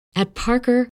At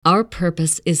Parker, our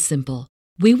purpose is simple.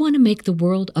 We want to make the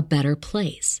world a better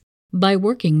place by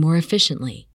working more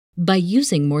efficiently, by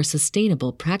using more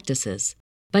sustainable practices,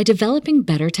 by developing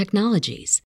better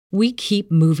technologies. We keep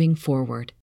moving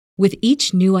forward. With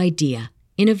each new idea,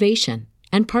 innovation,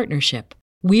 and partnership,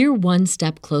 we're one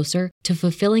step closer to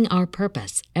fulfilling our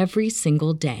purpose every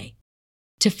single day.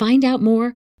 To find out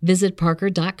more, visit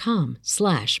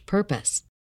parker.com/purpose.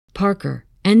 Parker,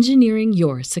 engineering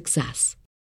your success.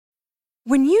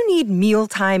 When you need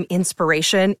mealtime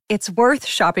inspiration, it's worth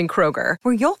shopping Kroger,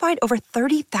 where you'll find over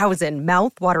 30,000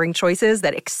 mouth-watering choices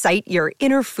that excite your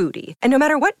inner foodie. And no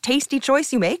matter what tasty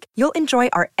choice you make, you'll enjoy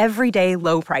our everyday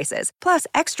low prices, plus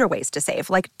extra ways to save,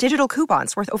 like digital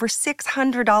coupons worth over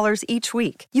 $600 each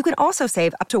week. You can also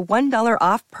save up to $1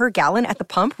 off per gallon at the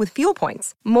pump with fuel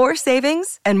points. More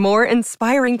savings and more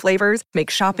inspiring flavors make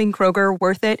shopping Kroger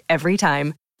worth it every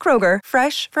time. Kroger,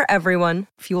 fresh for everyone.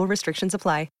 Fuel restrictions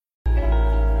apply.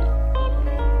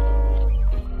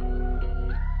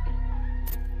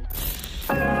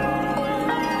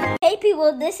 Hey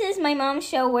people, this is my mom's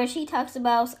show where she talks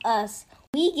about us.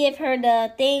 We give her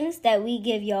the things that we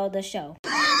give y'all the show.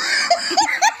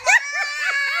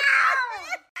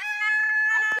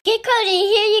 Get Cody,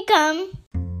 here you come.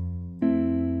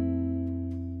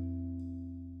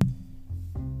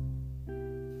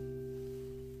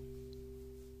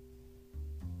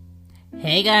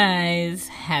 Hey guys,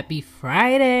 happy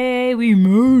Friday. We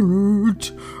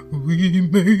made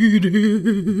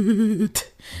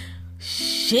it.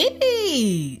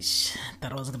 Sheesh.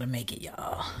 Thought I was gonna make it,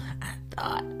 y'all. I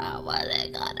thought I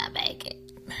wasn't gonna make it.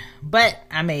 But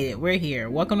I made it. We're here.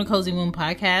 Welcome to Cozy Womb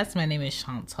Podcast. My name is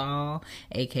Chantal,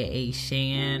 aka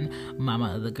Shan,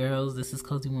 mama of the girls. This is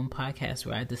Cozy Womb Podcast,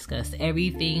 where I discuss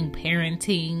everything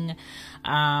parenting,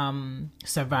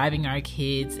 surviving our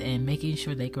kids, and making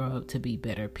sure they grow up to be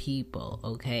better people,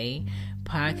 okay?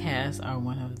 Podcasts are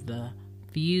one of the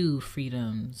few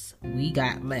freedoms we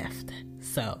got left.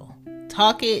 So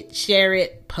talk it, share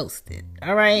it, post it.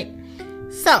 All right.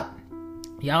 So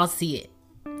y'all see it.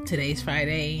 Today's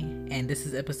Friday, and this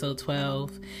is episode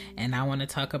 12, and I want to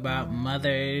talk about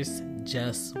mothers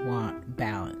just want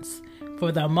balance.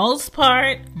 For the most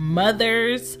part,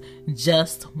 mothers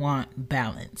just want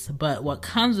balance. But what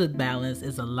comes with balance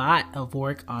is a lot of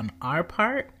work on our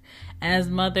part as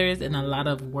mothers and a lot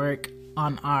of work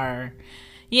on our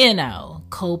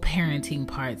co-parenting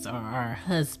parts, or our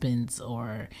husbands,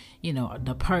 or,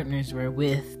 the partners we're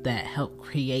with that help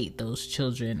create those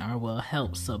children or will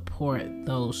help support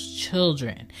those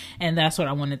children. And that's what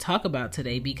I want to talk about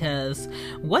today, because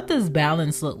what does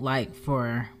balance look like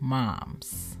for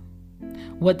moms?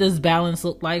 What does balance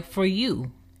look like for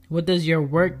you? What does your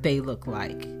work day look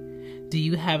like? Do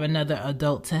you have another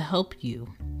adult to help you?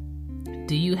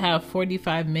 Do you have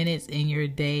 45 minutes in your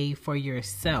day for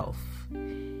yourself?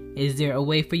 Is there a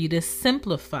way for you to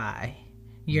simplify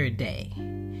your day?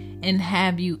 And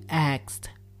have you asked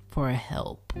for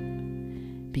help?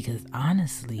 Because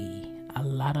honestly, a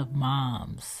lot of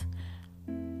moms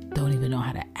don't even know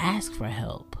how to ask for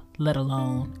help, let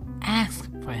alone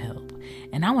ask for help.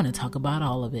 And I want to talk about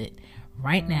all of it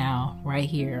right now, right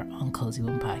here on Cozy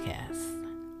Womb Podcast.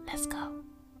 Let's go.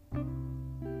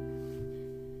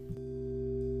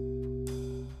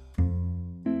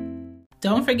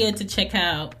 Don't forget to check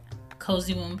out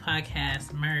Cozy Womb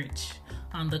Podcast merch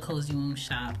on the Cozy Womb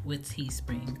shop with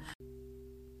Teespring.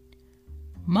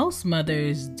 Most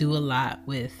mothers do a lot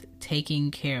with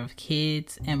taking care of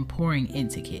kids and pouring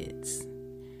into kids.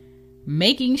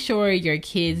 Making sure your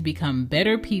kids become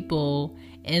better people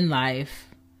in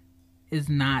life is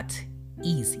not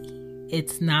easy.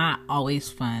 It's not always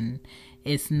fun.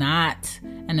 It's not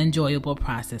an enjoyable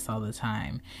process all the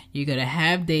time. You're going to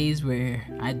have days where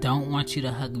I don't want you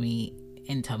to hug me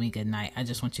and tell me good night. I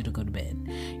just want you to go to bed.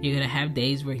 You're going to have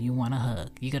days where you want to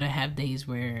hug. You're going to have days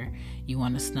where you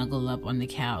want to snuggle up on the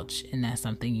couch, and that's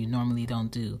something you normally don't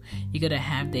do. You're going to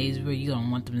have days where you don't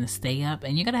want them to stay up,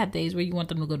 and you're going to have days where you want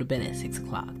them to go to bed at 6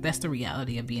 o'clock. That's the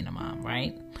reality of being a mom,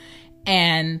 right?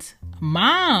 And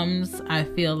moms, I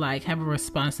feel like, have a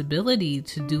responsibility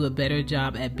to do a better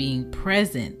job at being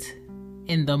present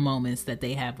in the moments that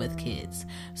they have with kids.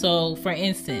 So, for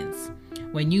instance,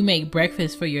 when you make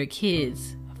breakfast for your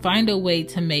kids, find a way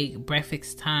to make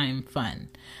breakfast time fun.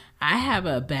 I have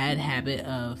a bad habit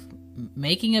of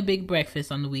making a big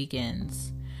breakfast on the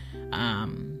weekends,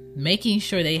 making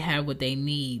sure they have what they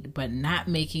need, but not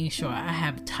making sure I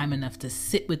have time enough to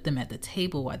sit with them at the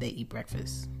table while they eat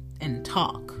breakfast and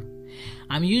talk.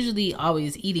 I'm usually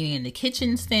always eating in the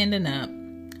kitchen, standing up,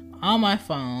 on my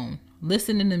phone,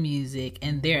 listening to music,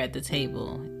 and they're at the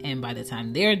table. And by the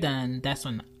time they're done, that's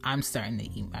when I'm starting to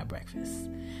eat my breakfast.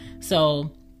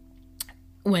 So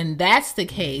when that's the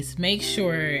case, make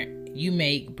sure you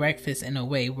make breakfast in a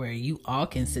way where you all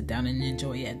can sit down and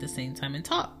enjoy it at the same time and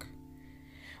talk.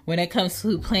 When it comes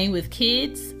to playing with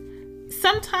kids,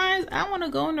 sometimes I want to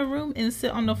go in the room and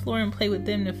sit on the floor and play with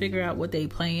them to figure out what they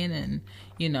playing and,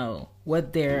 you know,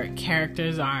 what their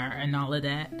characters are and all of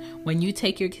that. When you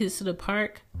take your kids to the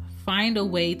park, find a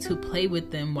way to play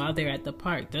with them while they're at the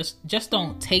park. Just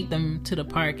don't take them to the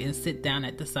park and sit down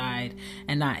at the side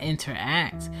and not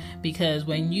interact. Because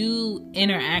when you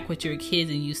interact with your kids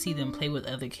and you see them play with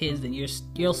other kids, then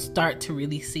you'll start to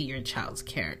really see your child's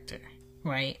character,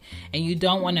 right? And you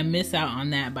don't want to miss out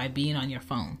on that by being on your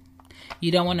phone.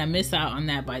 You don't want to miss out on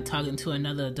that by talking to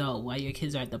another adult while your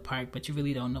kids are at the park, but you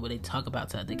really don't know what they talk about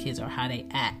to other kids, or how they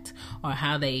act, or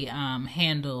how they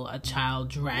handle a child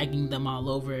dragging them all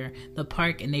over the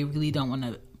park, and they really don't want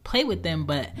to play with them,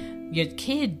 but your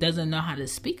kid doesn't know how to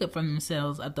speak up for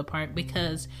themselves at the park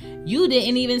because you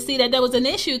didn't even see that was an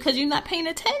issue because you're not paying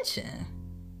attention.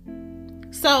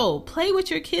 So play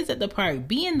with your kids at the park.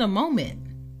 Be in the moment.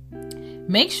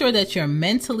 Make sure that you're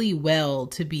mentally well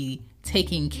to be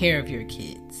taking care of your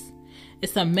kids.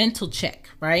 It's a mental check,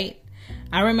 right?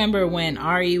 I remember when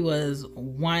Ari was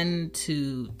 1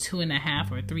 to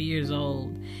 2.5 or 3 years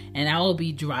old, and I will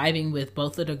be driving with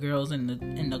both of the girls in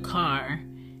the car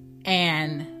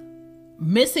and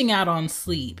missing out on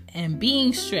sleep and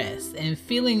being stressed and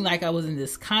feeling like I was in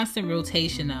this constant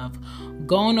rotation of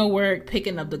going to work,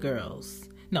 picking up the girls.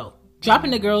 No,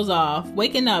 dropping the girls off,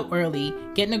 waking up early,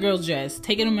 getting the girls dressed,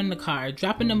 taking them in the car,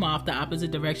 dropping them off the opposite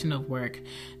direction of work,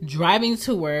 driving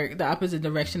to work the opposite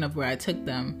direction of where I took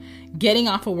them, getting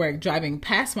off of work, driving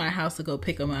past my house to go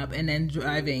pick them up, and then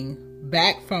driving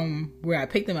back from where I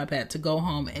picked them up at to go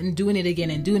home, and doing it again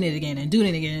and doing it again and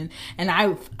doing it again. And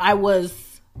I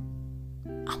was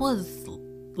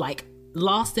like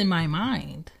lost in my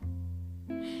mind.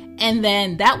 And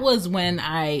then that was when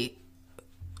I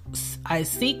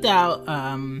seeked out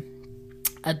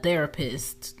a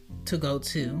therapist to go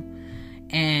to,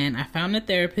 and I found a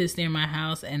therapist near my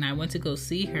house, and I went to go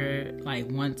see her like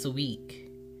once a week.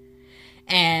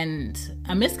 And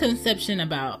a misconception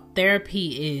about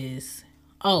therapy is,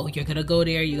 oh, you're gonna go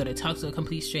there, you're gonna talk to a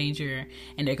complete stranger,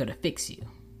 and they're gonna fix you.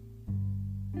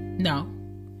 No,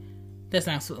 that's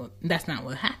not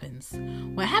what happens.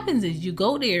 What happens is you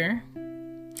go there,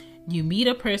 you meet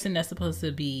a person that's supposed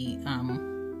to be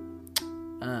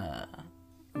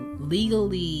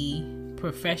legally,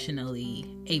 professionally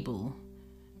able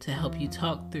to help you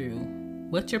talk through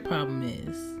what your problem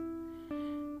is,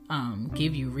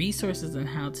 give you resources on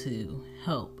how to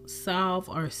help solve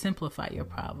or simplify your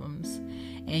problems,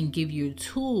 and give you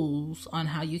tools on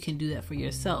how you can do that for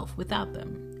yourself without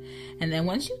them. And then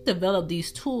once you develop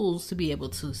these tools to be able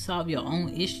to solve your own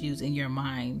issues in your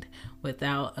mind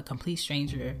without a complete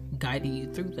stranger guiding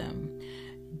you through them,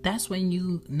 that's when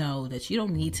you know that you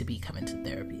don't need to be coming to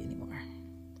therapy anymore.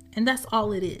 And that's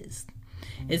all it is.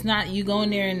 It's not you go in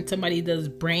there and somebody does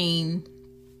brain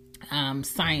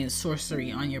science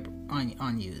sorcery on you.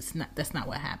 That's not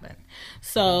what happened.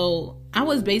 So I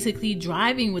was basically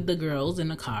driving with the girls in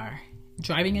the car,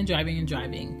 driving.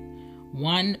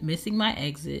 1, missing my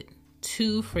exit.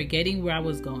 2, forgetting where I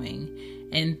was going.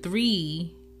 And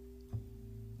 3,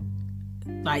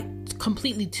 like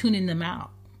completely tuning them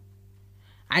out.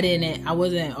 I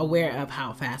wasn't aware of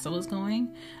how fast I was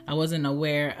going. I wasn't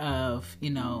aware of,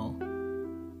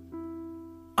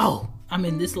 oh, I'm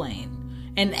in this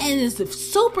lane. And it's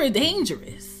super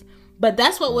dangerous. But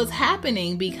that's what was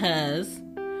happening because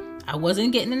I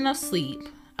wasn't getting enough sleep.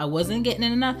 I wasn't getting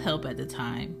enough help at the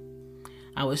time.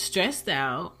 I was stressed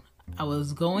out. I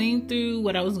was going through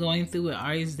what I was going through with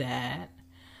Ari's dad.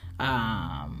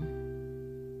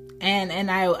 And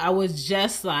I was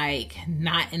just like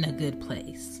not in a good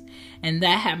place. And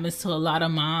that happens to a lot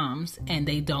of moms, and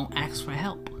they don't ask for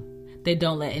help. They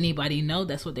don't let anybody know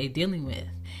that's what they're dealing with.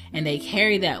 And they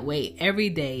carry that weight every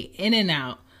day, in and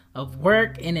out of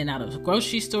work, in and out of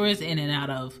grocery stores, in and out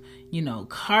of,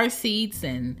 car seats,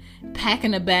 and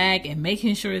packing a bag and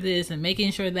making sure this and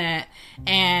making sure that.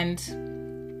 And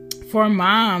for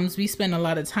moms, we spend a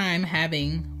lot of time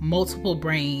having multiple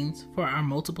brains for our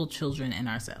multiple children and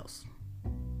ourselves.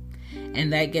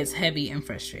 And that gets heavy and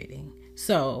frustrating.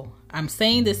 So I'm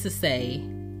saying this to say,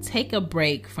 take a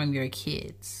break from your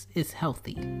kids. It's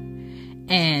healthy.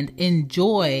 And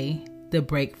enjoy the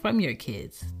break from your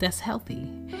kids. That's healthy.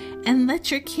 And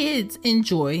let your kids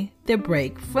enjoy the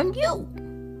break from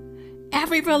you.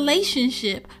 Every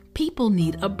relationship, people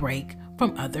need a break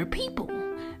from other people.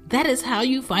 That is how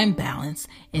you find balance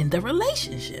in the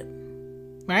relationship,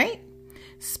 right?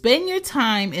 Spend your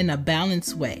time in a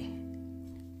balanced way.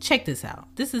 Check this out.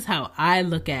 This is how I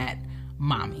look at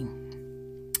momming.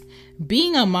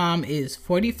 Being a mom is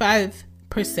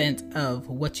 45% of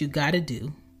what you gotta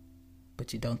do,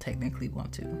 but you don't technically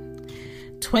want to.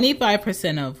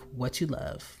 25% of what you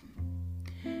love.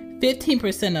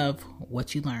 15% of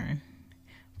what you learn.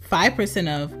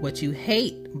 5% of what you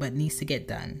hate but needs to get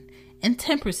done. And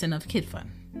 10% of kid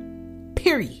fun.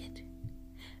 Period.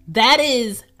 That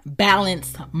is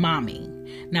balanced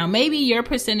momming. Now, maybe your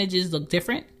percentages look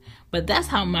different, but that's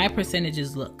how my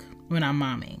percentages look when I'm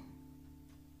momming.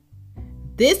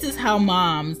 This is how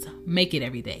moms make it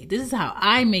every day. This is how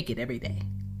I make it every day.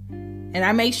 And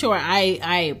I make sure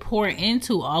I pour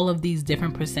into all of these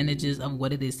different percentages of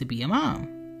what it is to be a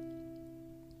mom.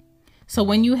 So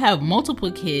when you have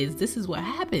multiple kids, this is what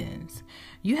happens.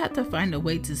 You have to find a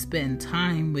way to spend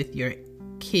time with your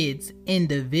kids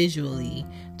individually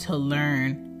to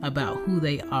learn about who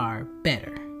they are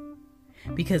better.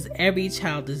 Because every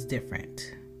child is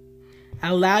different.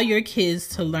 Allow your kids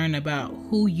to learn about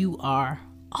who you are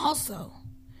also.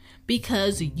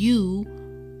 Because you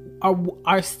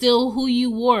are still who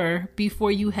you were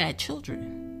before you had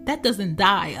children. That doesn't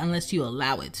die unless you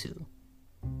allow it to.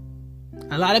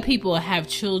 A lot of people have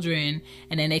children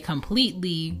and then they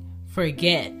completely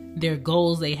forget their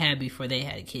goals they had before they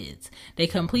had kids. They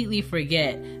completely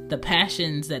forget the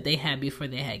passions that they had before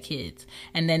they had kids.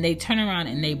 And then they turn around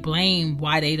and they blame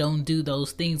why they don't do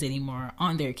those things anymore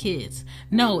on their kids.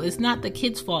 No, it's not the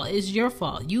kid's fault. It's your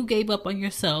fault. You gave up on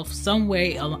yourself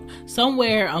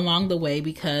somewhere along the way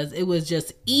because it was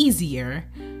just easier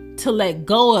to let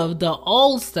go of the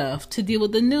old stuff to deal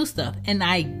with the new stuff. And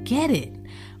I get it.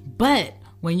 But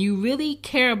when you really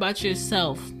care about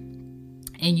yourself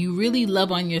and you really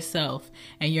love on yourself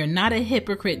and you're not a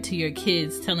hypocrite to your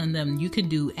kids telling them you can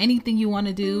do anything you want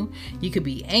to do, you could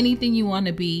be anything you want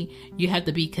to be, you have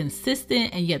to be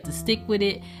consistent and you have to stick with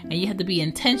it and you have to be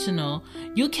intentional,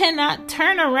 you cannot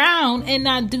turn around and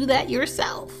not do that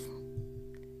yourself.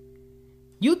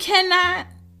 You cannot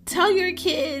tell your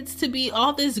kids to be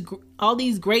all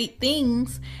these great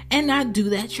things and not do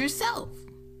that yourself.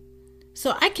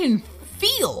 So I can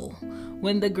feel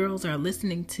when the girls are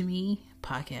listening to me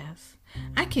podcast.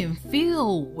 I can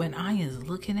feel when Aya is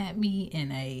looking at me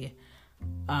in a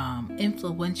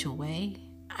influential way.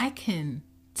 I can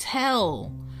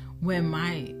tell when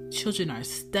my children are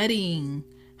studying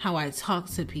how I talk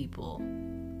to people,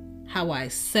 how I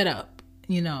set up,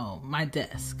 my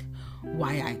desk,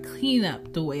 why I clean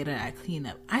up the way that I clean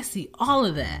up. I see all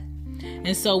of that.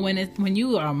 And so when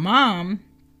you are a mom,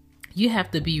 you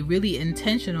have to be really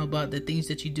intentional about the things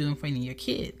that you do in front of your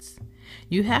kids.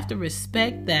 You have to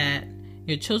respect that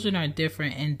your children are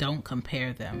different and don't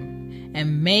compare them.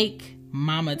 And make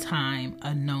mama time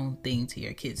a known thing to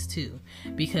your kids too.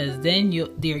 Because then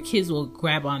your kids will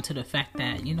grab onto the fact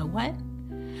that, you know what?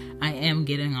 I am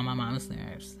getting on my mom's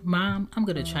nerves. Mom, I'm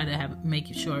going to try to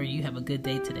make sure you have a good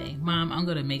day today. Mom, I'm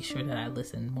going to make sure that I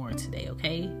listen more today,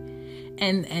 okay?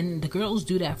 And the girls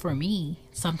do that for me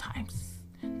sometimes.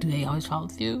 Do they always follow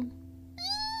through?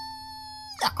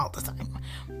 Not all the time.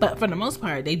 But for the most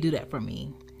part, they do that for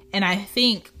me. And I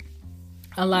think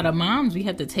a lot of moms, we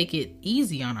have to take it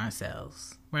easy on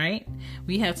ourselves, right?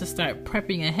 We have to start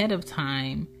prepping ahead of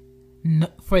time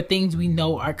for things we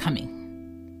know are coming.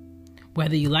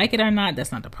 Whether you like it or not,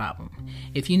 that's not the problem.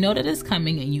 If you know that it's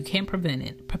coming and you can't prevent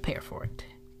it, prepare for it.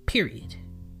 Period.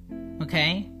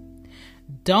 Okay?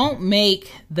 Don't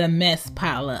make the mess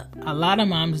pile up. A lot of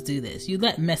moms do this. You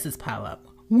let messes pile up.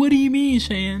 What do you mean,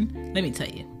 Shan? Let me tell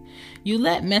you. You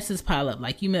let messes pile up.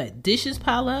 Like you let dishes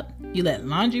pile up. You let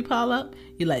laundry pile up.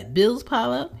 You let bills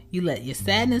pile up. You let your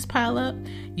sadness pile up.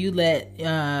 You let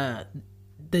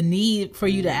the need for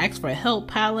you to ask for help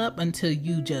pile up until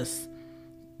you just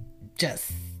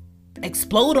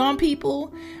explode on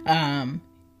people.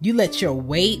 You let your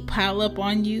weight pile up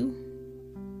on you.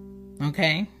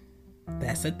 Okay?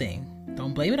 That's the thing.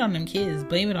 Don't blame it on them kids.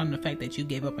 Blame it on the fact that you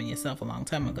gave up on yourself a long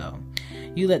time ago.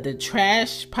 You let the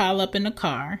trash pile up in the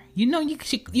car.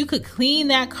 You could clean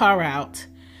that car out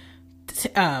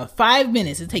 5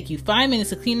 minutes. It take you 5 minutes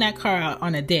to clean that car out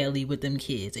on a daily with them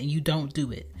kids, and you don't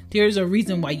do it. There's a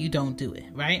reason why you don't do it,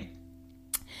 right?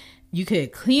 You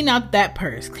could clean out that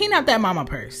purse. Clean out that mama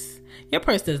purse. Your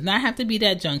purse does not have to be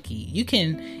that junky. You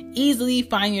can easily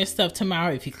find your stuff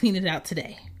tomorrow if you clean it out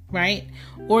today. Right?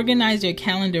 Organize your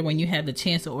calendar when you have the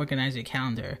chance to organize your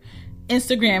calendar.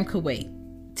 Instagram could wait.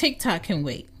 TikTok can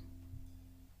wait.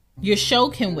 Your show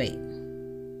can wait.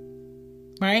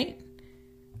 Right?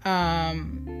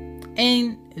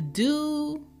 And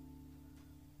do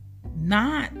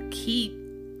not keep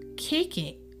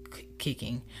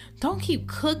kicking. Don't keep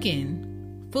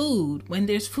cooking food when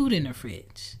there's food in the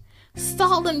fridge.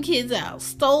 Stall them kids out.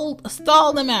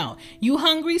 Stall them out. You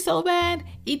hungry so bad?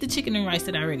 Eat the chicken and rice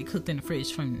that I already cooked in the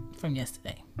fridge from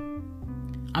yesterday.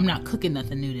 I'm not cooking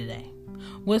nothing new today.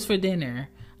 What's for dinner?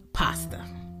 Pasta.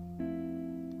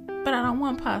 But I don't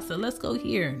want pasta. Let's go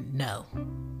here. No.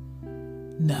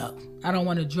 I don't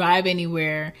want to drive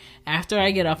anywhere after I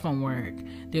get off from work.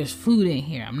 There's food in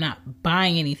here. I'm not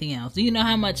buying anything else. Do you know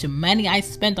how much money I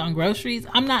spent on groceries?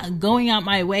 I'm not going out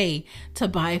my way to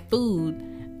buy food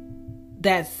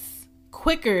that's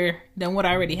quicker than what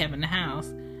I already have in the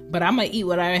house. But I'm going to eat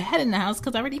what I had in the house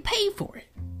because I already paid for it.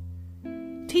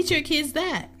 Teach your kids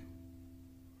that.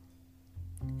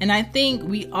 And I think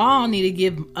we all need to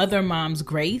give other moms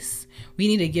grace. We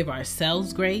need to give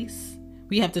ourselves grace.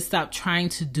 We have to stop trying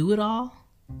to do it all.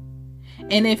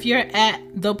 And if you're at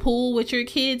the pool with your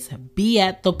kids, be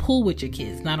at the pool with your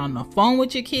kids, not on the phone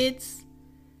with your kids.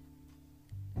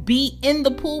 Be in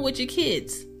the pool with your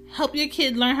kids. Help your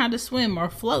kid learn how to swim or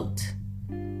float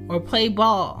or play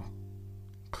ball.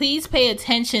 Please pay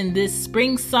attention this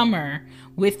spring, summer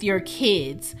with your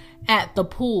kids at the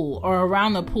pool or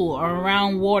around the pool or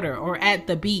around water or at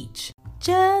the beach.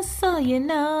 Just so you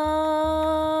know.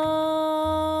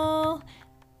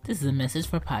 This is a message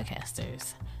for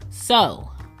podcasters.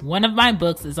 So, one of my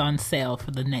books is on sale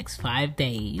for the next 5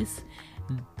 days.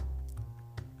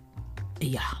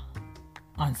 Yeah,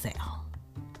 on sale.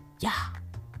 Yeah.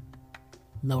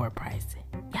 Lower price.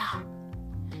 Yeah.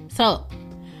 So,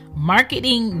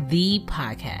 Marketing the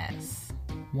Podcast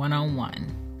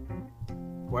 101.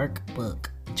 Workbook,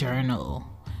 journal,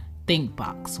 think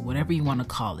box, whatever you want to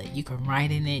call it. You can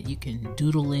write in it, you can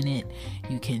doodle in it,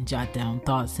 you can jot down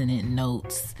thoughts in it,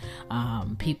 notes,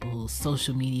 people's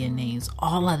social media names,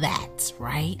 all of that,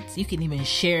 right? You can even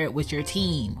share it with your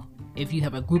team if you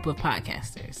have a group of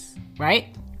podcasters,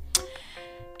 right?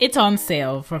 It's on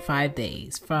sale for 5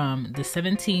 days from the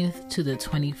 17th to the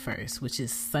 21st, which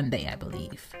is Sunday, I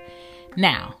believe.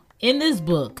 Now, in this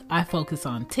book, I focus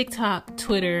on TikTok,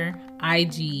 Twitter,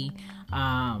 IG,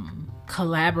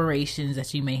 collaborations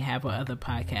that you may have with other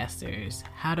podcasters,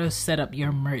 how to set up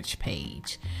your merch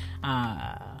page,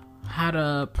 how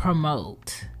to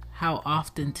promote, how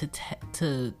often to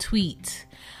tweet,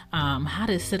 how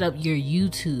to set up your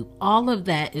YouTube. All of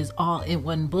that is all in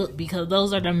one book because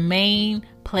those are the main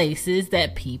places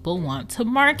that people want to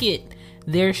market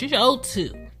their show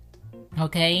to.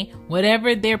 Okay?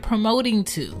 Whatever they're promoting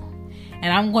to.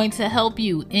 And I'm going to help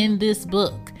you in this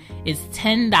book. It's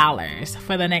 $10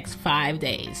 for the next 5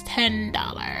 days.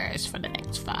 $10 for the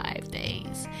next 5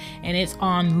 days. And it's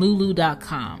on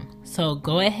lulu.com. So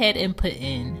go ahead and put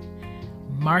in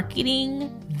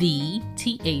Marketing the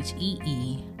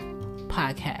THEE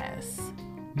Podcast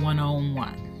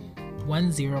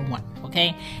 101,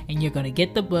 okay? And you're going to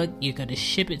get the book. You're going to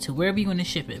ship it to wherever you want to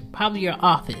ship it. Probably your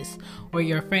office or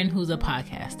your friend who's a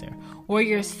podcaster or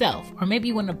yourself. Or maybe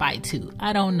you want to buy two.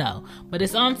 I don't know. But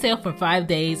it's on sale for 5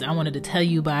 days. I wanted to tell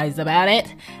you guys about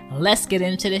it. Let's get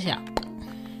into the show.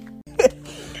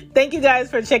 Thank you guys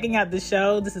for checking out the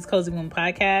show. This is Cozy Womb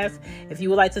Podcast. If you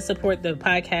would like to support the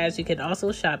podcast, you can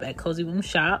also shop at Cozy Womb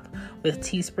Shop with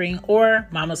Teespring or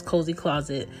Mama's Cozy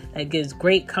Closet that gives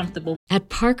great, comfortable. At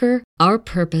Parker, our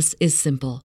purpose is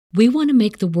simple. We want to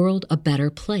make the world a better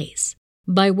place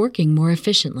by working more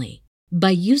efficiently,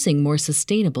 by using more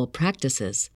sustainable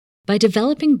practices, by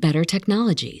developing better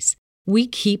technologies. We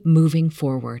keep moving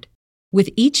forward. With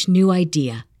each new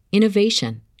idea,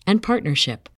 innovation, and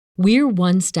partnership, we're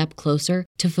one step closer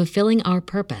to fulfilling our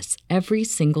purpose every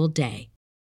single day.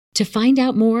 To find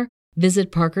out more,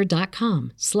 visit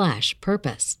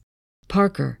parker.com/purpose.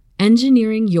 Parker,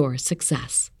 engineering your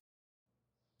success.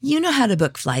 You know how to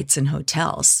book flights and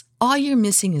hotels. All you're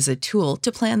missing is a tool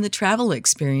to plan the travel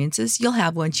experiences you'll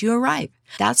have once you arrive.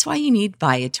 That's why you need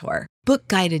Viator. Book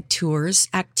guided tours,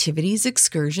 activities,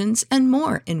 excursions, and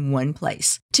more in one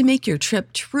place to make your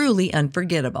trip truly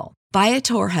unforgettable.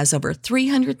 Viator has over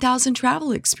 300,000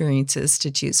 travel experiences to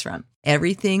choose from.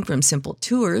 Everything from simple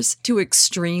tours to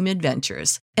extreme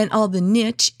adventures and all the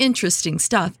niche, interesting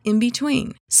stuff in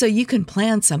between. So you can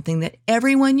plan something that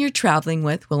everyone you're traveling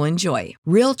with will enjoy.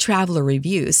 Real traveler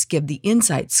reviews give the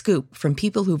inside scoop from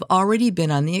people who've already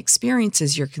been on the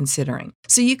experiences you're considering.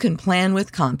 So you can plan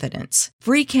with confidence.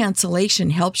 Free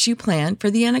cancellation helps you plan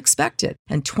for the unexpected.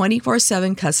 And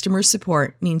 24/7 customer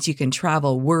support means you can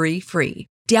travel worry-free.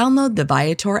 Download the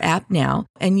Viator app now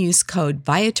and use code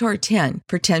Viator10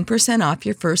 for 10% off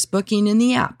your first booking in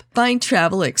the app. Find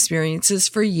travel experiences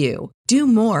for you. Do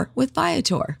more with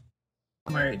Viator.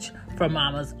 merch for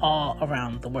mamas all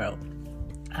around the world.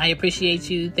 I appreciate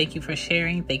you. Thank you for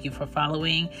sharing. Thank you for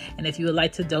following. And if you would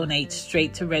like to donate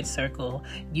straight to Red Circle,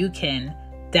 you can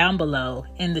down below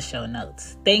in the show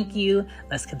notes. Thank you.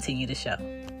 Let's continue the show.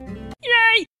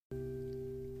 Yay!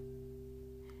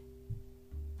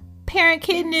 Parent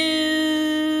kid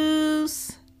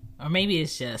news. Or maybe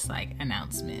it's just like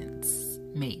announcements.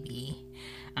 Maybe.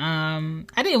 I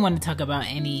didn't want to talk about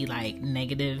any like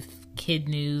negative kid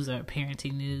news or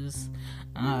parenting news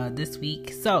this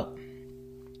week. So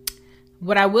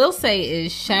what I will say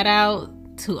is shout out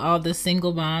to all the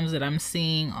single moms that I'm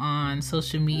seeing on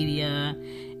social media,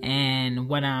 and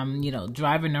when I'm,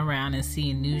 driving around and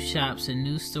seeing new shops and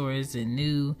new stores and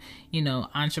new,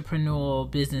 entrepreneurial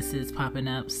businesses popping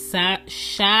up.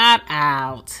 Shout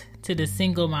out to the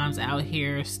single moms out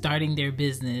here starting their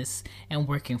business and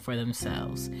working for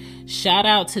themselves. Shout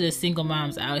out to the single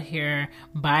moms out here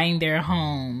buying their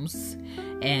homes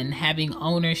and having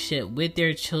ownership with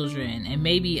their children, and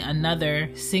maybe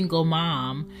another single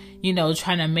mom,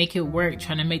 trying to make it work,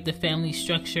 trying to make the family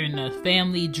structure and the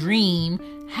family dream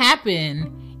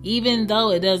happen, even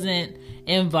though it doesn't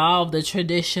involve the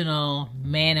traditional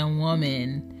man and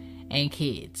woman and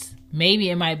kids. Maybe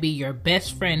it might be your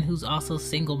best friend who's also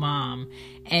single mom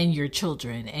and your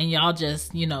children, and y'all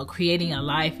just, creating a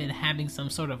life and having some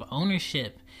sort of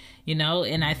ownership,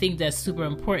 and I think that's super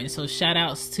important. So shout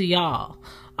outs to y'all.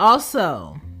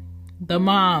 Also, the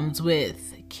moms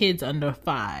with kids under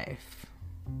 5.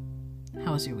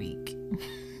 How was your week?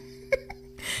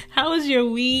 How was your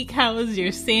week? How was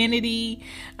your sanity?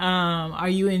 Are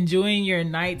you enjoying your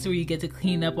nights where you get to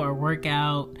clean up or work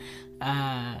out?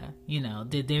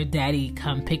 Did their daddy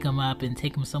come pick them up and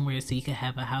take them somewhere so you could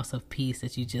have a house of peace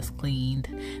that you just cleaned?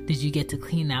 Did you get to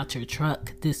clean out your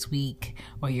truck this week,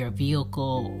 or your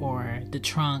vehicle, or the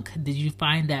trunk? Did you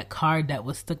find that card that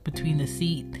was stuck between the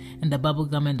seat and the bubble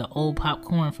gum and the old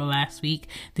popcorn for last week?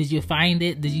 Did you find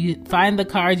it? Did you find the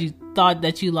card you thought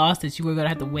that you lost that you were going to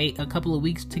have to wait a couple of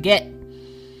weeks to get?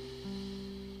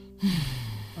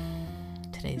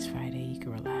 Today's Friday. You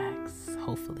can relax,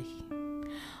 hopefully.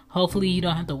 Hopefully you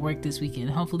don't have to work this weekend.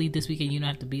 Hopefully this weekend you don't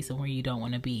have to be somewhere you don't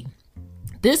want to be.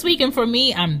 This weekend for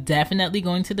me, I'm definitely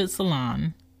going to the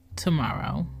salon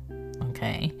tomorrow.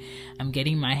 Okay. I'm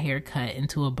getting my hair cut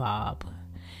into a bob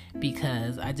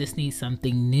because I just need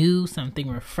something new, something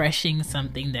refreshing,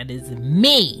 something that is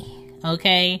me.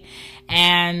 Okay.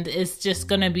 And it's just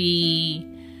going to be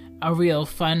a real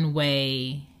fun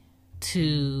way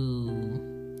to,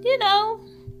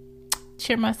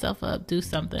 cheer myself up, do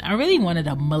something. I really wanted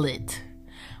a mullet,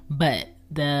 but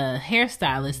the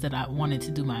hairstylist that I wanted to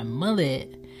do my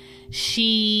mullet,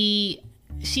 she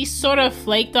sort of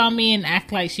flaked on me and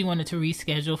act like she wanted to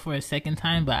reschedule for a second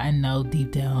time, but I know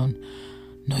deep down,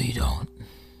 no you don't.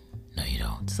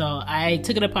 So I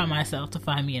took it upon myself to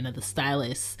find me another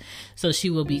stylist. So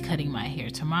she will be cutting my hair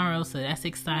tomorrow, so that's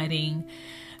exciting.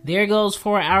 There goes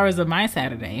 4 hours of my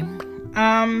Saturday.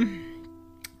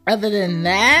 Other than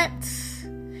that,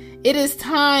 it is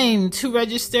time to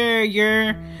register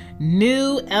your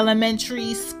new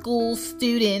elementary school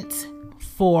student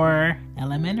for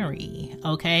elementary.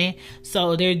 Okay,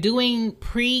 so they're doing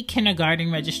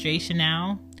pre-kindergarten registration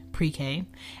now, pre-K,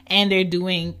 and they're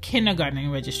doing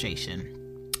kindergarten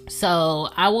registration. So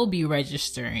I will be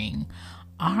registering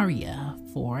Aria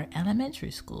for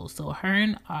elementary school. So her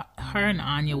and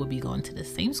Anya will be going to the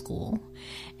same school,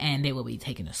 and they will be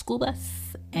taking a school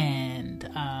bus, and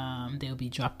they'll be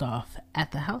dropped off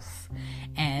at the house.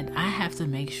 And I have to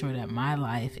make sure that my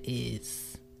life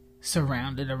is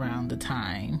surrounded around the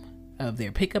time of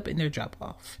their pickup and their drop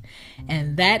off.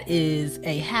 And that is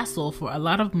a hassle for a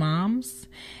lot of moms,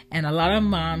 and a lot of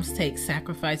moms take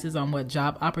sacrifices on what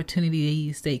job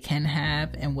opportunities they can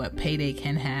have and what pay they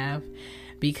can have,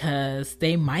 because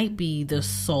they might be the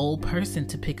sole person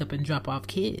to pick up and drop off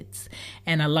kids.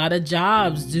 And a lot of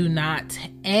jobs do not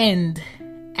end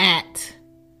at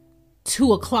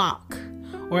 2:00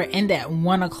 or end at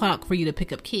 1:00 for you to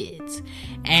pick up kids.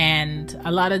 And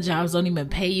a lot of jobs don't even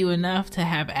pay you enough to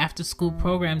have after school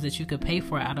programs that you could pay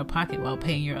for out of pocket while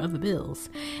paying your other bills.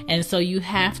 And so you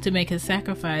have to make a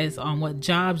sacrifice on what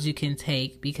jobs you can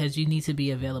take because you need to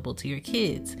be available to your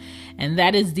kids. And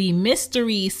that is the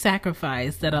mystery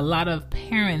sacrifice that a lot of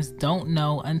parents don't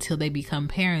know until they become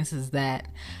parents, is that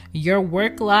your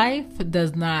work life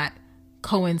does not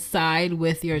coincide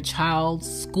with your child's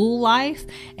school life,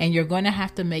 and you're going to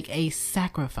have to make a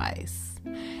sacrifice.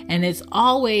 And it's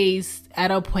always at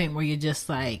a point where you're just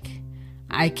like,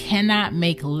 I cannot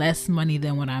make less money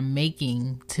than what I'm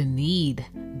making to need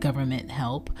government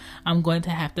help. I'm going to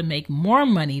have to make more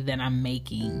money than I'm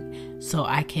making so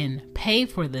I can pay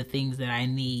for the things that I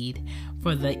need,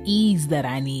 for the ease that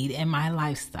I need in my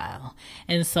lifestyle.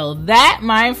 And so that,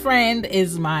 my friend,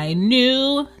 is my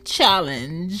new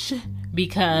challenge,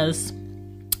 because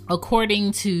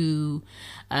according to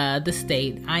the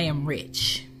state, I am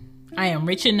rich. I am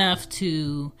rich enough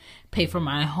to pay for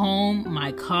my home,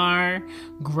 my car,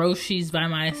 groceries by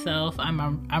myself.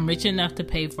 I'm rich enough to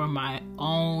pay for my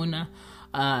own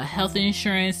health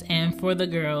insurance and for the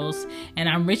girls. And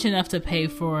I'm rich enough to pay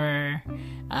for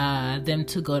them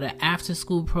to go to after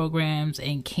school programs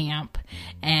and camp.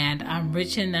 And I'm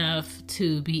rich enough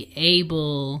to be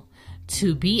able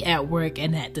to be at work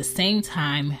and at the same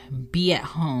time be at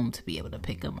home to be able to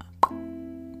pick them up.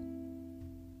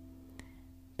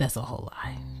 That's a whole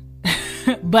lie.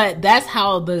 But that's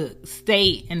how the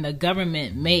state and the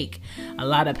government make a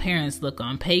lot of parents look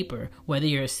on paper, whether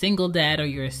you're a single dad or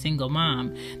you're a single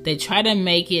mom. They try to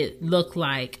make it look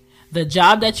like the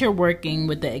job that you're working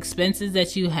with, the expenses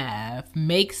that you have,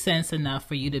 makes sense enough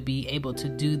for you to be able to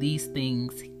do these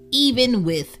things, even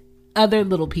with other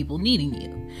little people needing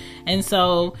you. And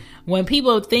so when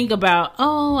people think about,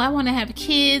 oh, I want to have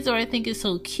kids, or I think it's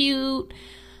so cute,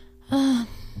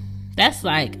 that's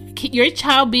like your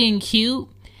child being cute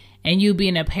and you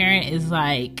being a parent is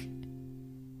like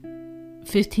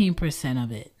 15%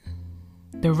 of it.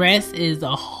 The rest is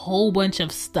a whole bunch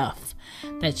of stuff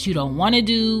that you don't want to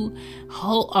do, a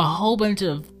whole bunch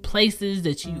of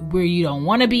places where you don't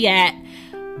want to be at,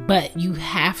 but you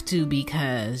have to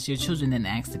because your children didn't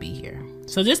ask to be here.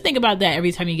 So just think about that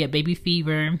every time you get baby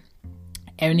fever,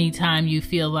 anytime you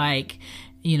feel like,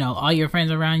 you know, all your friends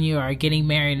around you are getting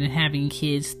married and having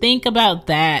kids. Think about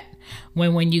that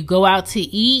when you go out to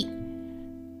eat,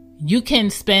 you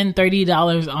can spend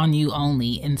 $30 on you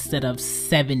only instead of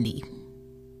 $70.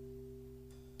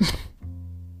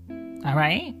 All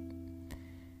right?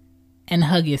 And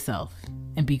hug yourself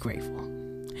and be grateful.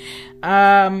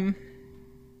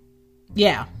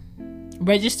 Yeah.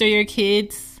 Register your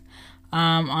kids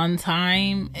on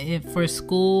time for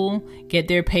school. Get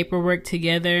their paperwork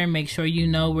together. Make sure you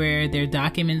know where their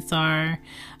documents are.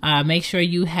 Make sure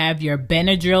you have your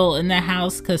Benadryl in the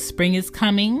house because spring is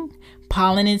coming.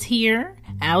 Pollen is here.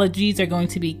 Allergies are going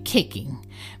to be kicking.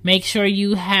 Make sure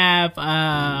you have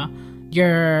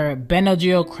your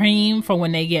Benadryl cream for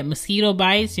when they get mosquito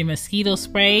bites. Your mosquito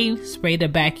spray. Spray the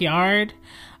backyard.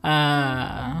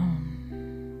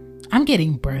 I'm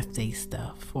getting birthday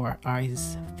stuff for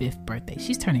Ari's 5th birthday.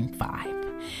 She's turning 5.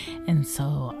 And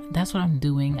so that's what I'm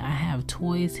doing. I have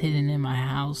toys hidden in my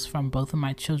house from both of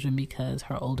my children because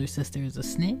her older sister is a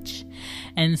snitch.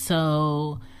 And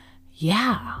so,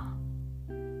 yeah,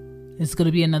 it's going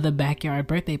to be another backyard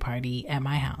birthday party at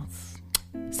my house.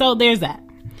 So there's that.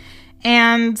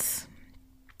 And,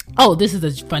 oh, this is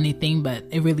a funny thing, but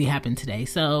it really happened today.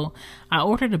 So I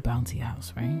ordered a bouncy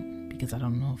house, right? Because I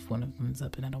don't know if one of them's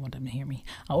up and I don't want them to hear me.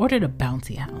 I ordered a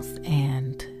bouncy house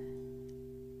and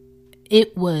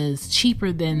it was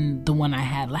cheaper than the one I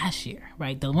had last year,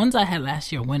 right? The ones I had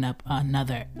last year went up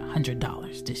another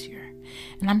 $100 this year.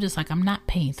 And I'm just like, I'm not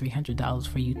paying $300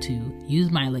 for you to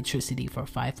use my electricity for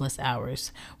 5 less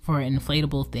hours for an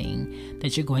inflatable thing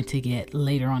that you're going to get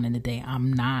later on in the day.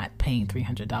 I'm not paying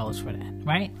 $300 for that,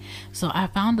 right? So I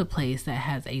found a place that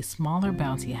has a smaller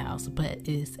bouncy house, but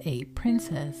is a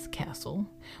princess castle,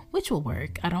 which will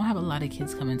work. I don't have a lot of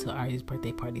kids coming to Ari's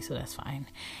birthday party, so that's fine.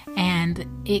 And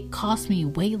it cost me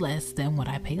way less than what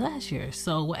I paid last year.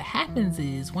 So what happens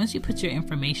is once you put your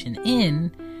information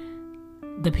in,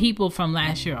 the people from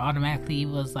last year automatically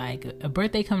was like a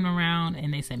birthday coming around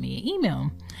and they sent me an email.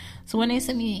 So when they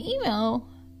sent me an email,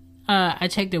 I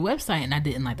checked their website and I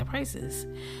didn't like the prices.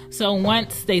 So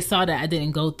once they saw that I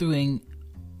didn't go through and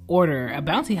order a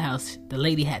bouncy house, the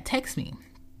lady had texted me.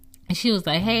 And she was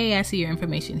like, hey, I see your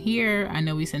information here. I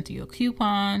know we sent you a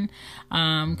coupon.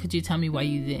 Could you tell me why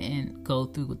you didn't go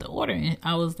through with the order? And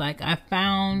I was like, I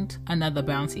found another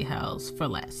bouncy house for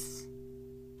less.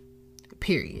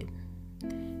 Period.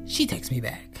 She texts me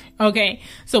back. Okay.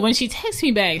 So when she texts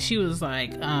me back, she was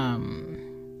like,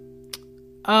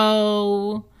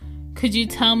 oh, could you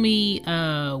tell me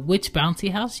which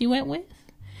bouncy house you went with?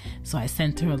 So I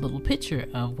sent her a little picture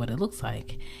of what it looks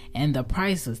like and the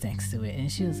price was next to it.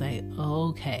 And she was like,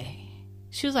 okay.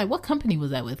 She was like, what company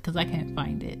was that with? Because I can't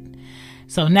find it.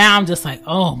 So now I'm just like,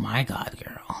 oh my God,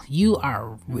 girl, you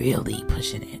are really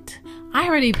pushing it. I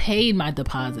already paid my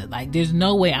deposit. Like, there's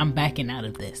no way I'm backing out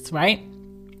of this, right?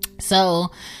 So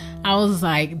I was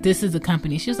like, this is a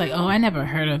company. She was like, oh, I never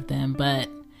heard of them, but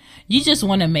You just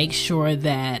want to make sure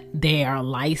that they are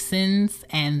licensed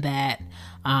and that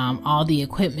all the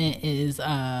equipment is,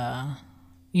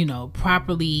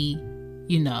 properly,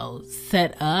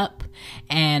 set up.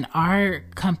 And our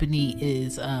company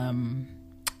is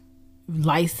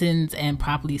licensed and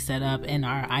properly set up, and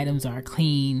our items are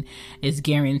clean. It's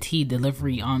guaranteed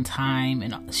delivery on time.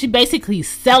 And she basically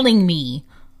selling me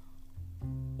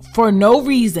for no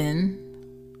reason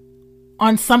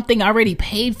on something I already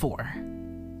paid for.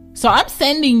 So I'm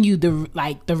sending you the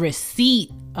receipt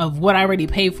of what I already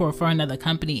paid for another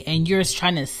company, and you're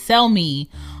trying to sell me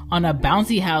on a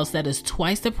bouncy house that is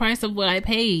twice the price of what I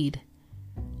paid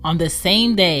on the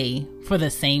same day for the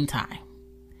same time.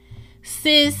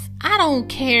 Sis, I don't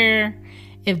care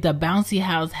if the bouncy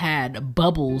house had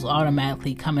bubbles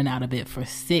automatically coming out of it for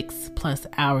 6+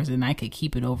 hours and I could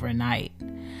keep it overnight.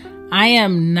 I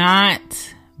am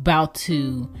not about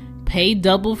to pay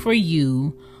double for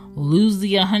you, lose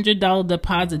the $100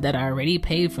 deposit that I already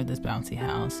paid for this bouncy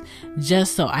house,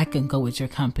 just so I can go with your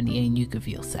company and you can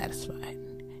feel satisfied.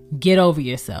 Get over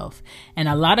yourself. And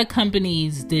a lot of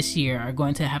companies this year are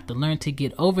going to have to learn to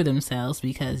get over themselves,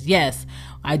 because yes,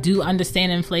 I do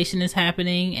understand inflation is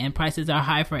happening and prices are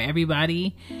high for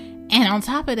everybody. And on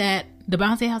top of that, the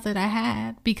bouncy house that I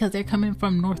had, because they're coming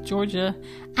from North Georgia,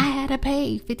 I had to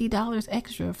pay $50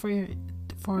 extra for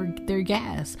their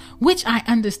gas, which I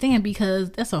understand because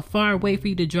that's a far way for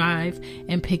you to drive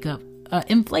and pick up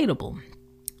inflatable.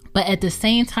 But at the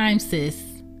same time, sis,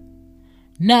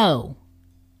 no,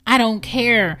 I don't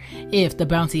care if the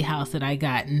bouncy house that I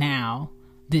got now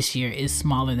this year is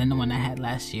smaller than the one I had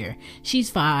last year.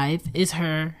 She's 5, is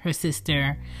her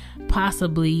sister,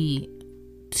 possibly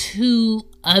 2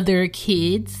 other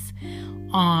kids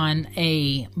on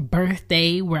a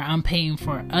birthday where I'm paying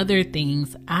for other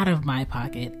things out of my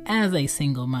pocket as a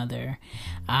single mother.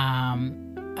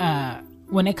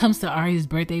 When it comes to Ari's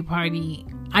birthday party,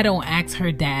 I don't ask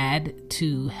her dad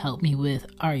to help me with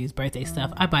Ari's birthday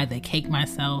stuff. I buy the cake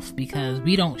myself because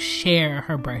we don't share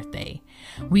her birthday.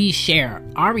 We share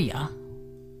Aria,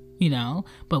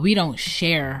 but we don't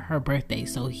share her birthday.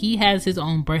 So he has his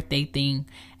own birthday thing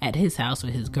at his house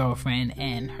with his girlfriend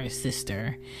and her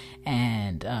sister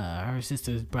and her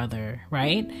sister's brother,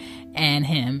 right? And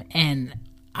him. And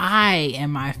I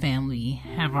and my family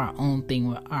have our own thing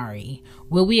with Ari.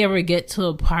 Will we ever get to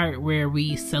a part where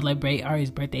we celebrate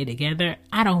Ari's birthday together?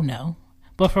 I don't know.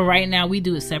 But for right now, we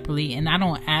do it separately, and I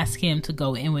don't ask him to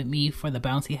go in with me for the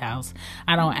bouncy house.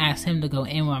 I don't ask him to go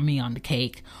in with me on the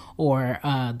cake or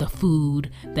the food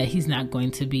that he's not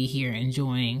going to be here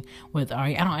enjoying with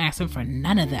Ari. I don't ask him for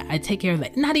none of that. I take care of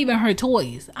that. Not even her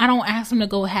toys. I don't ask him to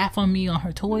go half on me on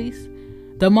her toys.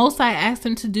 The most I asked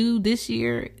him to do this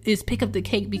year is pick up the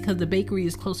cake because the bakery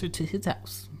is closer to his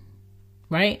house.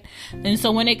 Right? And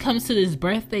so when it comes to this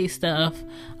birthday stuff,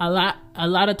 a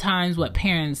lot of times what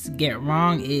parents get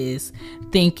wrong is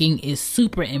thinking is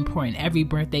super important. Every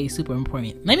birthday is super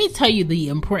important. Let me tell you the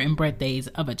important birthdays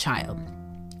of a child.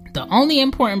 The only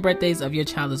important birthdays of your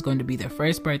child is going to be their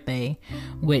first birthday,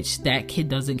 which that kid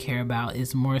doesn't care about.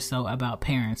 Is more so about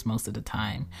parents most of the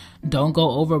time. Don't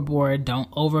go overboard, don't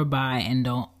overbuy, and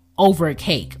don't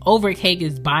overcake. Overcake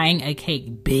is buying a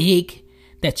cake big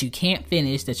that you can't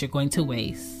finish, that you're going to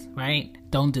waste, right?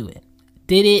 Don't do it.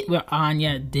 Did it with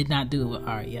Anya, did not do it with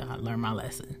Arya. I learned my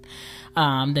lesson.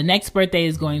 The next birthday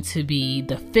is going to be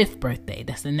the 5th birthday.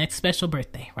 That's the next special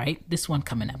birthday, right? This one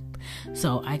coming up.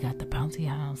 So I got the bouncy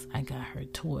house. I got her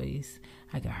toys.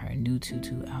 I got her new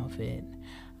tutu outfit.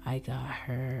 I got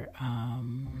her, oh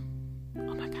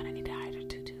my God, I need to hide her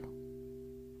tutu.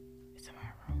 It's in my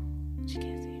room. She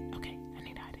can't see it. Okay, I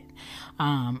need to hide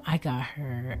it. I got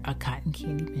her a cotton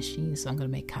candy machine, so I'm going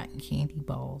to make cotton candy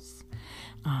balls.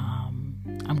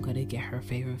 I'm going to get her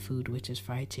favorite food, which is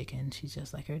fried chicken. She's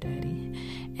just like her daddy.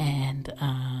 And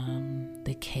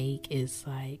the cake is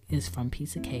from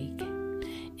Piece of Cake.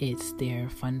 It's their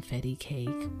funfetti cake,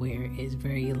 where it's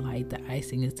very light. The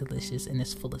icing is delicious and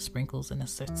it's full of sprinkles, and a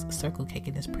circle cake,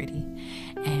 and it's pretty.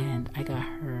 And I got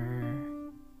her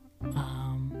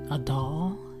a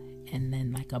doll and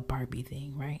then like a Barbie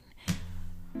thing, right?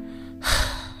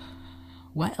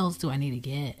 What else do I need to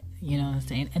get? You know what I'm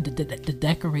saying? And the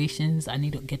decorations, I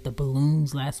need to get the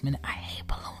balloons last minute. I hate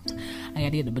balloons. I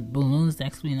gotta get the balloons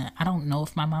next minute. I don't know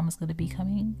if my mom is gonna be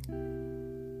coming.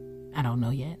 I don't know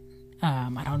yet.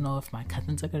 I don't know if my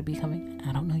cousins are gonna be coming.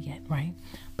 I don't know yet, right?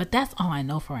 But that's all I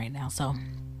know for right now. So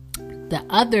the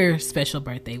other special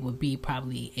birthday would be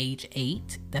probably age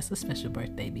 8. That's a special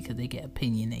birthday because they get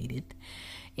opinionated.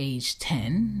 Age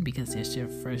 10, because it's your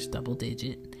first double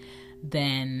digit.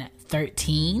 Then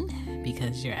 13,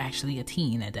 because you're actually a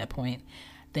teen at that point.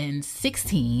 then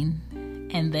 16,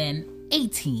 and then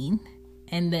 18,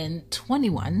 and then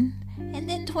 21, and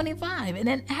then 25. And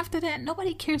then after that,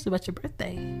 nobody cares about your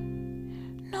birthday.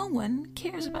 No one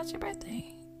cares about your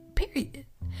birthday. Period.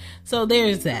 So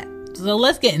there's that. So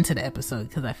let's get into the episode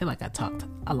because I feel like I talked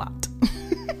a lot.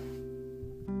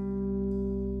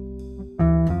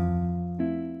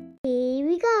 Here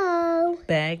we go.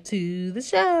 Back to the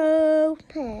show.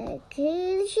 Back to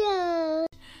the show.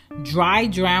 Dry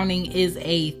drowning is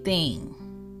a thing.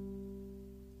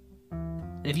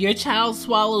 If your child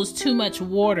swallows too much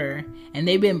water and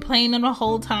they've been playing them the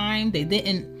whole time, they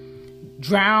didn't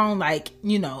drown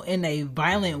in a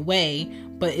violent way,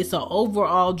 but it's an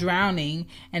overall drowning,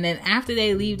 and then after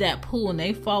they leave that pool and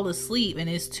they fall asleep and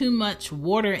it's too much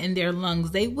water in their lungs,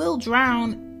 they will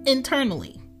drown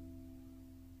internally.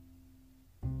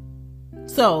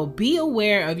 So be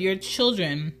aware of your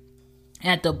children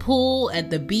at the pool,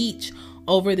 at the beach,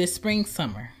 over this spring,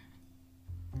 summer.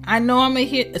 I know I'm going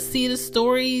to see the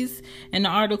stories and the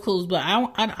articles, but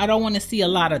I don't want to see a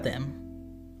lot of them.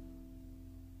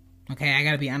 Okay, I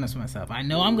got to be honest with myself. I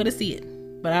know I'm going to see it,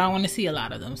 but I don't want to see a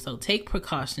lot of them. So take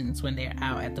precautions when they're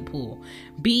out at the pool.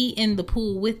 Be in the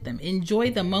pool with them.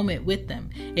 Enjoy the moment with them.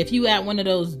 If you at one of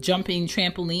those jumping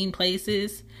trampoline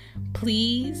places,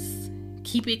 please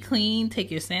keep it clean. Take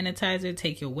your sanitizer,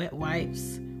 take your wet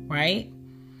wipes, right?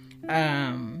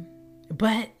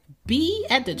 But be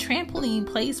at the trampoline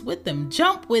place with them.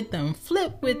 Jump with them.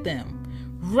 Flip with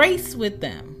them. Race with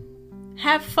them.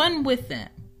 Have fun with them.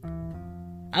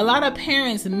 A lot of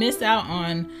parents miss out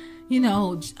on,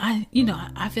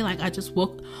 I feel like I just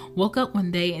woke up one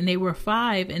day and they were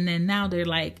 5 and then now they're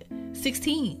like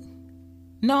 16.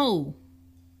 No,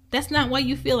 that's not why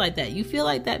you feel like that. You feel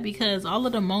like that because all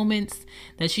of the moments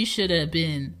that you should have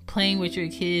been playing with your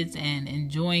kids and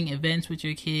enjoying events with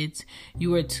your kids,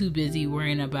 you were too busy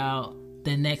worrying about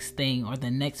the next thing or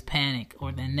the next panic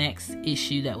or the next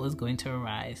issue that was going to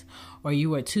arise, or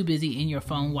you were too busy in your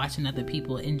phone watching other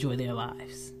people enjoy their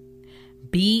lives.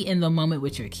 Be in the moment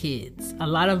with your kids. A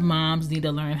lot of moms need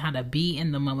to learn how to be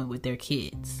in the moment with their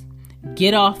kids.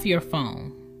 Get off your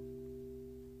phone.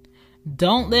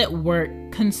 Don't let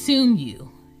work consume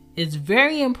you. It's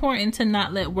very important to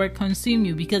not let work consume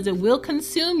you because it will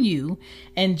consume you,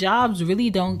 and jobs really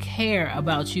don't care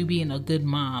about you being a good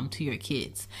mom to your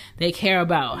kids. They care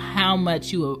about how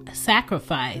much you will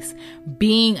sacrifice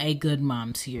being a good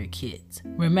mom to your kids.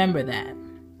 Remember that.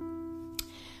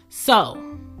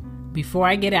 So, before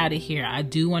I get out of here, I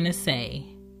do want to say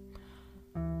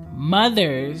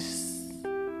mothers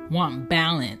want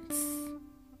balance,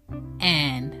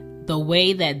 and the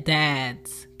way that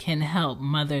dads can help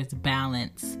mothers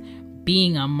balance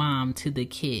being a mom to the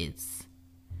kids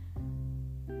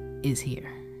is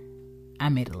here. I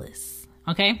made a list.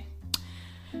 Okay?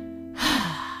 I'm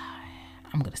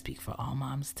going to speak for all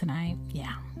moms tonight.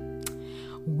 Yeah.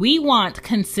 We want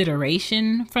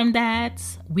consideration from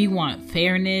dads. We want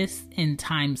fairness in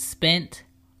time spent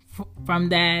from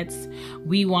dads.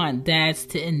 We want dads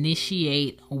to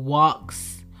initiate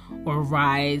walks or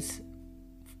rides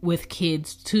with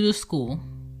kids to the school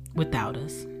without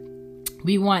us.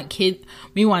 We want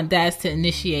dads to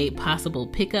initiate possible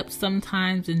pickups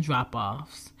sometimes and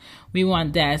drop-offs. We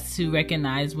want dads to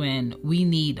recognize when we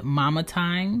need mama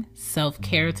time,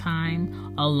 self-care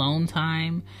time, alone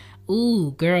time.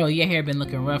 Ooh, girl, your hair been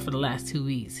looking rough for the last 2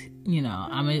 weeks.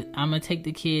 I'm gonna take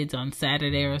the kids on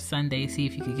Saturday or Sunday, see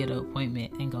if you could get an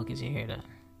appointment and go get your hair done.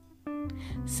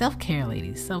 Self-care,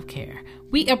 ladies, self-care.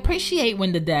 We appreciate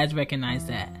when the dads recognize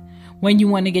that. When you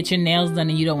want to get your nails done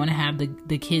and you don't want to have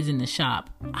the kids in the shop.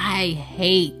 I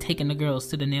hate taking the girls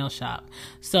to the nail shop.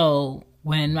 So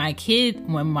when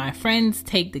my friends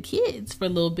take the kids for a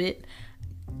little bit,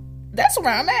 that's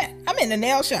where I'm at. I'm in the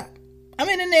nail shop.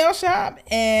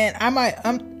 And I'm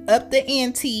up the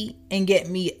ante and get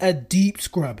me a deep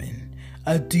scrubbing,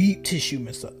 a deep tissue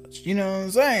massage. You know what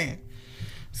I'm saying?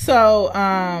 So,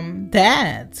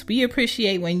 dads, we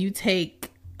appreciate when you take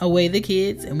away the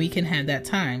kids and we can have that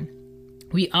time.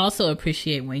 We also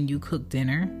appreciate when you cook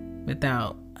dinner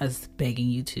without us begging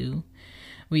you to.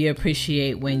 We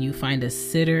appreciate when you find a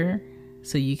sitter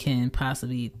so you can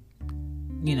possibly,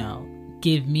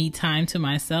 give me time to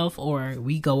myself, or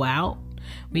we go out.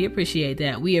 We appreciate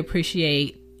that. We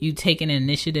appreciate you taking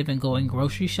initiative and going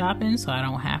grocery shopping so I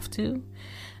don't have to.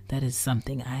 That is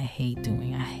something I hate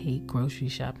doing. I hate grocery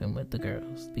shopping with the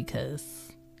girls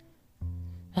because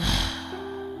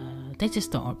they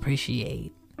just don't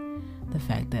appreciate the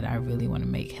fact that I really want to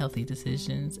make healthy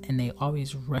decisions, and they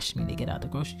always rush me to get out the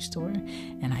grocery store,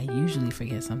 and I usually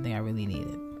forget something I really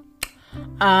needed.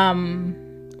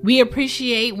 We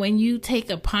appreciate when you take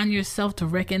upon yourself to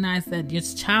recognize that your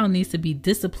child needs to be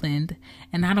disciplined,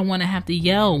 and I don't want to have to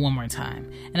yell one more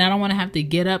time. And I don't want to have to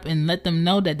get up and let them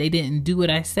know that they didn't do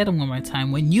what I said one more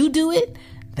time. When you do it,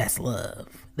 that's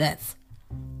love. That's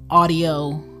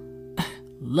audio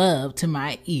love to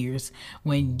my ears.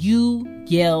 When you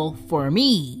yell for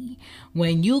me,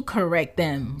 when you correct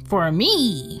them for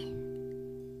me,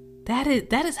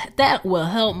 that will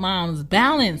help moms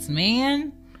balance,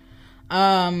 man.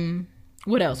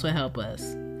 What else would help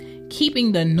us?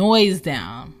 Keeping the noise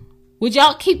down. Would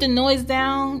y'all keep the noise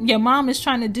down? Your mom is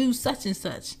trying to do such and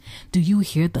such. Do you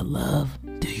hear the love?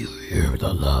 Do you hear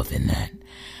the love in that?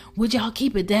 Would y'all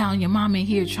keep it down? Your mom in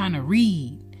here trying to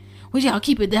read. Would y'all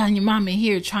keep it down? Your mom in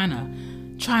here trying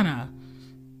to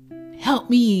help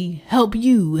me, help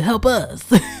you, help us.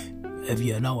 If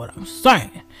you know what I'm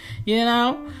saying. You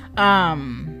know?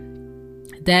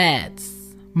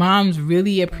 Dads, moms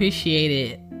really appreciate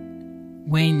it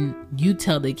when you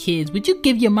tell the kids, would you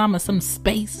give your mama some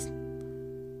space?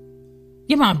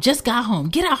 Your mom just got home.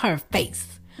 Get out her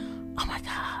face. Oh my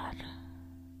God.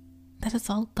 That is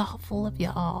so thoughtful of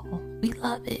y'all. We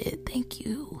love it. Thank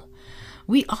you.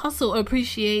 We also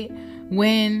appreciate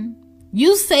when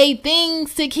you say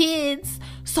things to kids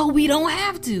so we don't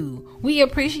have to. We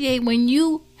appreciate when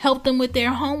you help them with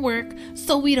their homework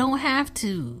so we don't have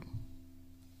to.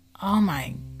 Oh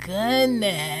my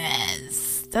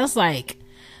goodness. That's like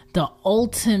the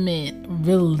ultimate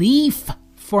relief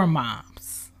for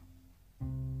moms.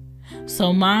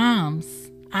 So moms,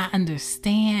 I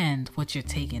understand what you're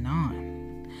taking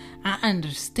on. I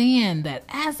understand that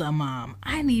as a mom,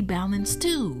 I need balance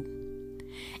too.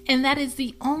 And that is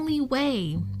the only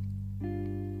way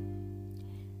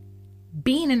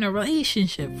being in a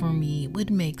relationship for me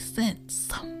would make sense.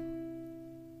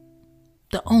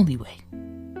 The only way.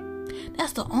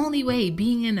 That's the only way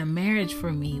being in a marriage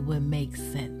for me would make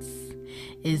sense,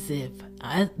 is if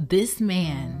this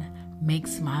man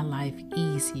makes my life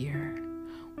easier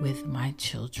with my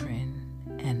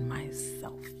children and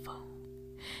myself.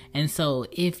 And so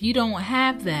if you don't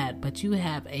have that, but you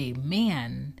have a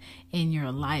man in your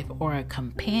life or a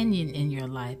companion in your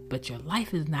life, but your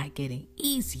life is not getting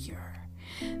easier,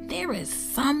 there is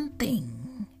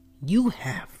something you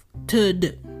have to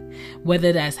do.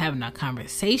 Whether that's having a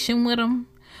conversation with them,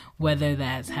 whether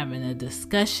that's having a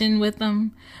discussion with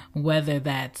them, whether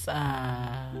that's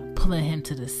pulling him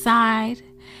to the side,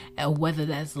 and whether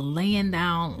that's laying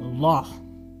down law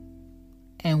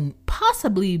and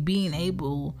possibly being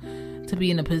able to be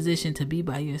in a position to be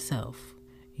by yourself.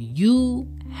 You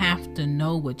have to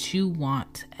know what you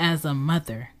want as a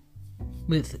mother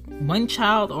with one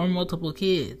child or multiple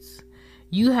kids.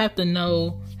 You have to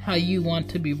know how you want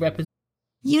to be represented.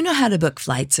 You know how to book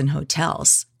flights and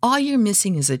hotels. All you're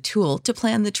missing is a tool to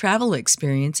plan the travel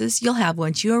experiences you'll have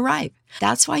once you arrive.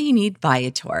 That's why you need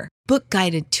Viator. Book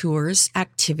guided tours,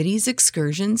 activities,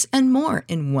 excursions, and more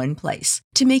in one place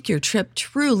to make your trip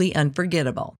truly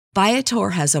unforgettable.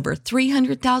 Viator has over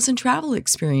 300,000 travel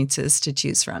experiences to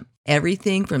choose from.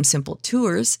 Everything from simple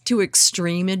tours to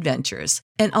extreme adventures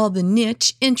and all the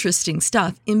niche, interesting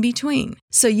stuff in between.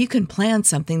 So you can plan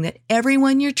something that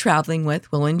everyone you're traveling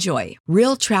with will enjoy.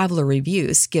 Real traveler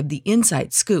reviews give the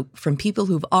inside scoop from people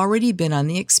who've already been on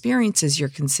the experiences you're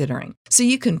considering. So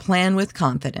you can plan with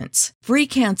confidence. Free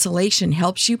cancellation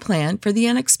helps you plan for the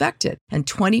unexpected. And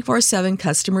 24/7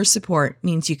 customer support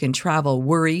means you can travel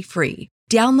worry-free.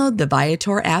 Download the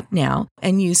Viator app now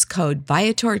and use code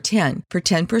Viator10 for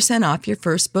 10% off your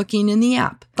first booking in the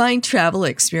app. Find travel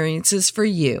experiences for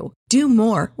you. Do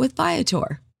more with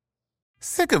Viator.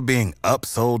 Sick of being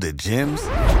upsold at gyms?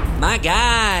 My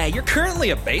guy, you're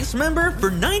currently a base member? For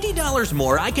 $90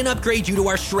 more, I can upgrade you to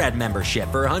our Shred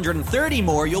membership. For $130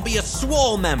 more, you'll be a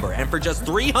Swole member. And for just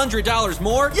 $300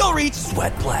 more, you'll reach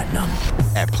Sweat Platinum.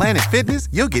 At Planet Fitness,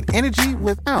 you'll get energy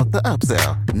without the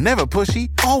upsell. Never pushy,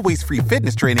 always free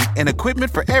fitness training and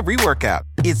equipment for every workout.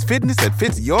 It's fitness that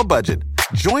fits your budget.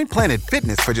 Join Planet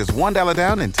Fitness for just $1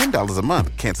 down and $10 a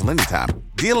month. Cancel anytime.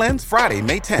 Deal ends Friday,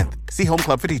 May 10th. See Home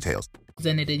Club for details.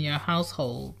 Presented in your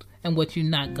household and what you're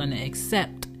not going to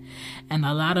accept. And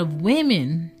a lot of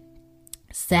women,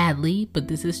 sadly, but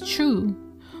this is true,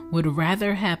 would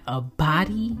rather have a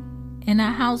body in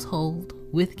a household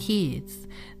with kids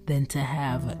than to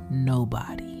have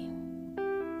nobody.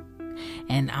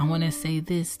 And I want to say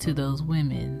this to those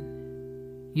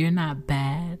women. You're not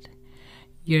bad.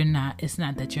 It's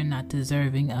not that you're not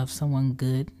deserving of someone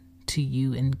good to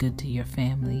you and good to your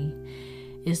family.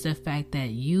 It's the fact that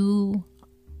you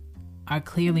are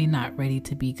clearly not ready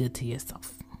to be good to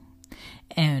yourself.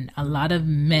 And a lot of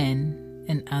men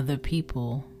and other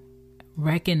people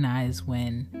recognize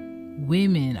when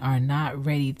women are not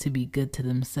ready to be good to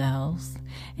themselves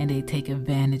and they take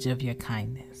advantage of your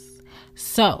kindness.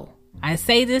 So I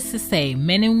say this to say,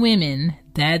 men and women,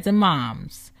 dads and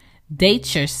moms,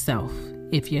 date yourself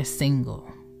if you're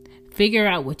single. Figure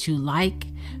out what you like,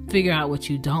 figure out what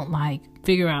you don't like,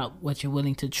 figure out what you're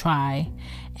willing to try,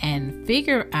 and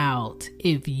figure out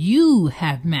if you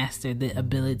have mastered the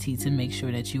ability to make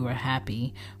sure that you are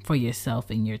happy for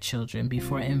yourself and your children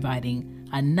before inviting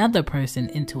another person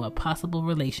into a possible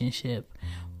relationship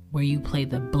where you play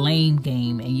the blame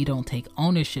game and you don't take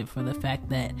ownership for the fact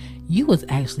that you was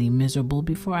actually miserable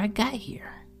before I got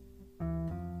here.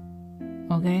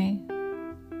 Okay?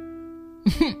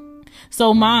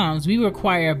 So moms, we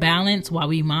require balance while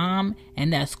we mom,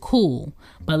 and that's cool.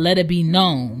 But let it be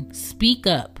known, speak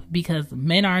up, because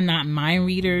men are not mind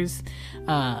readers.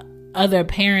 Other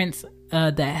parents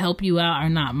that help you out are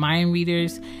not mind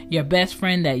readers. Your best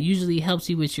friend that usually helps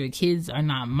you with your kids are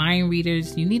not mind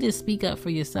readers. You need to speak up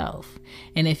for yourself.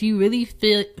 And if you really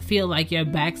feel like your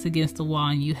back's against the wall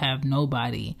and you have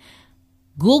nobody,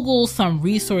 Google some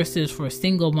resources for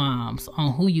single moms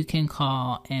on who you can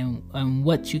call and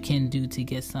what you can do to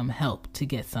get some help, to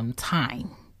get some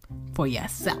time for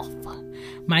yourself.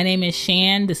 My name is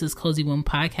Shan. This is Cozy Womb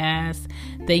Podcast.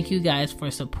 Thank you guys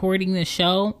for supporting the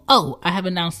show. Oh, I have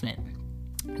an announcement.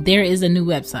 There is a new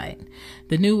website.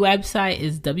 The new website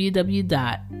is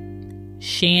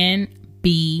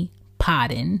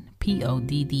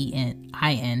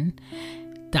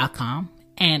www.shanbpodden.com.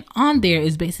 And on there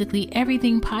is basically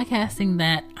everything podcasting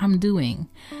that I'm doing.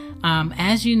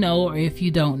 As you know, or if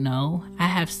you don't know, I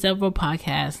have several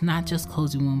podcasts, not just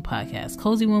Cozy Womb Podcast.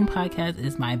 Cozy Womb Podcast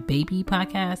is my baby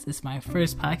podcast. It's my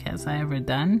first podcast I ever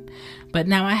done. But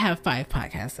now I have 5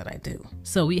 podcasts that I do.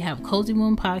 So we have Cozy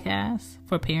Womb Podcast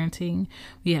for parenting.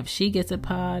 We have She Gets a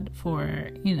Pod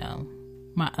for,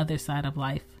 my other side of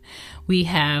life. We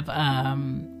have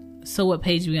So What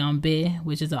Page We On Be,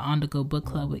 which is an on-the-go book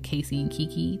club with Casey and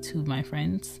Kiki, 2 of my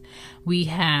friends. We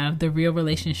have The Real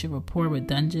Relationship Report with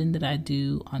Dungeon that I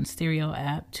do on Stereo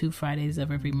app 2 Fridays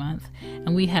of every month.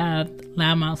 And we have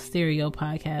Loudmouth Stereo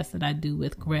podcast that I do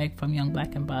with Greg from Young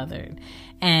Black and Bothered.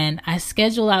 And I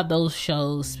schedule out those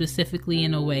shows specifically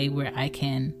in a way where I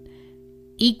can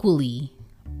equally,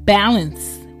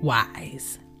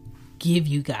 balance-wise, give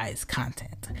you guys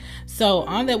content. So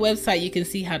on that website, you can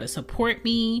see how to support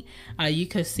me. You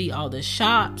can see all the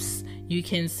shops. You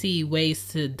can see ways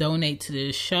to donate to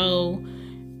the show,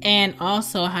 and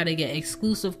also how to get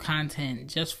exclusive content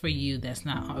just for you that's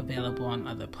not available on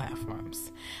other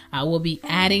platforms. I will be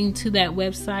adding to that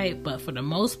website, but for the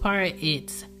most part,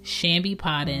 it's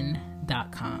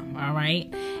shanbpodden.com. All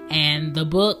right. And the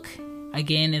book,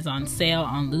 again, is on sale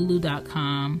on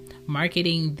lulu.com,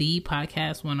 Marketing the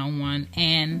Podcast 101,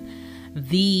 and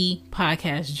The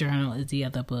Podcast Journal is the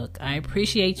other book. I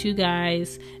appreciate you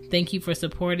guys. Thank you for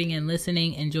supporting and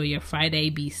listening. Enjoy your Friday.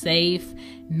 Be safe.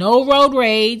 No road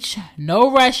rage. No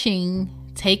rushing.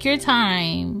 Take your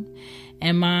time.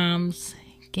 And moms,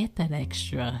 get that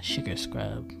extra sugar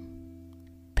scrub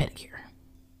pedicure.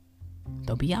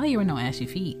 Don't be out here with no ashy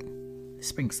feet. It's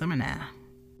spring, summer now.